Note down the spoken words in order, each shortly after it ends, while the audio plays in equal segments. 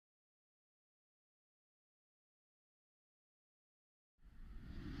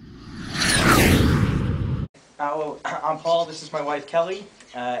I'm Paul, this is my wife Kelly,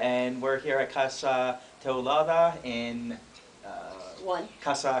 and we're here at Casa Teulada in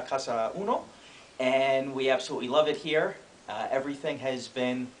Casa Uno, and we absolutely love it here. Everything has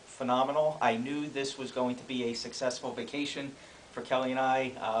been phenomenal. I knew this was going to be a successful vacation for Kelly and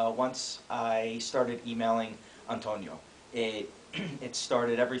I once I started emailing Antonio. It, it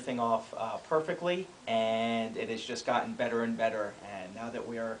started everything off perfectly, and it has just gotten better and better, and now that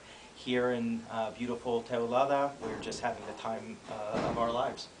we are here in beautiful Teulada, we're just having the time of our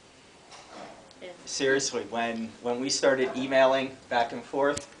lives. Yeah. Seriously, when we started emailing back and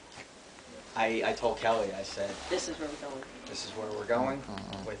forth, I told Kelly, I said, This is where we're going. this is where we're going,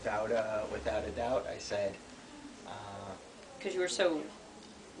 without a doubt. I said, Because you were so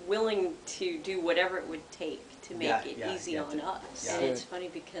willing to do whatever it would take to make it easy on us. Yeah. And it's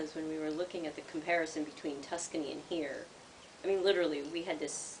funny because when we were looking at the comparison between Tuscany and here, I mean, literally, we had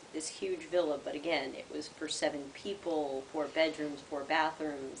this huge villa, but again, it was for 7 people, 4 bedrooms, 4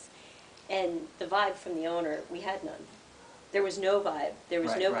 bathrooms, and the vibe from the owner, we had none. There was no vibe. There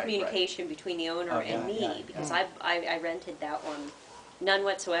was no communication between the owner and me, because I rented that one, none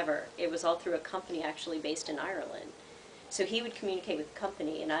whatsoever. It was all through a company actually based in Ireland. So he would communicate with the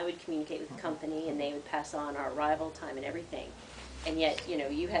company, and I would communicate with the company, and they would pass on our arrival time and everything. And yet, you know,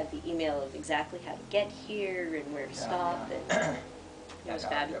 you had the email of exactly how to get here and where to stop, and it was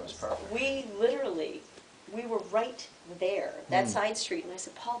fabulous. That was perfect. We were right there, that side street, and I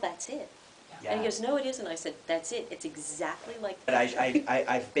said, Paul, that's it. Yeah. And he goes, no, it isn't. I said, that's it. It's exactly like But that.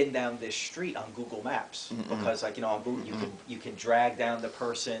 I've been down this street on Google Maps, because, like, you know, on Google you can drag down the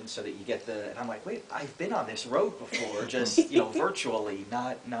person so that you get the, and I'm like, wait, I've been on this road before, just, you know, virtually,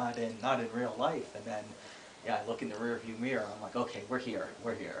 not in real life. And then, yeah, I look in the rearview mirror, I'm like, okay, we're here.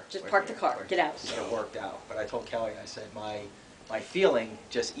 Just we're park here, the car, get out. It worked out. But I told Kelly, I said, my feeling,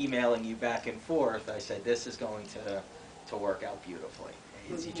 just emailing you back and forth, I said, this is going to work out beautifully.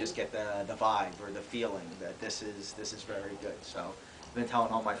 You just get the vibe or the feeling that this is very good. So I've been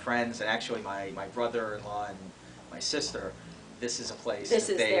telling all my friends, and actually my brother-in-law and my sister, this is a place This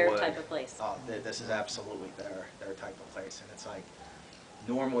that is they their would, type of place. Oh, this is absolutely their type of place. And it's like,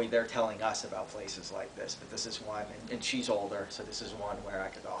 normally they're telling us about places like this, but this is one, and she's older, so this is one where I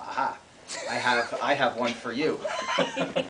could go, aha, I have one for you.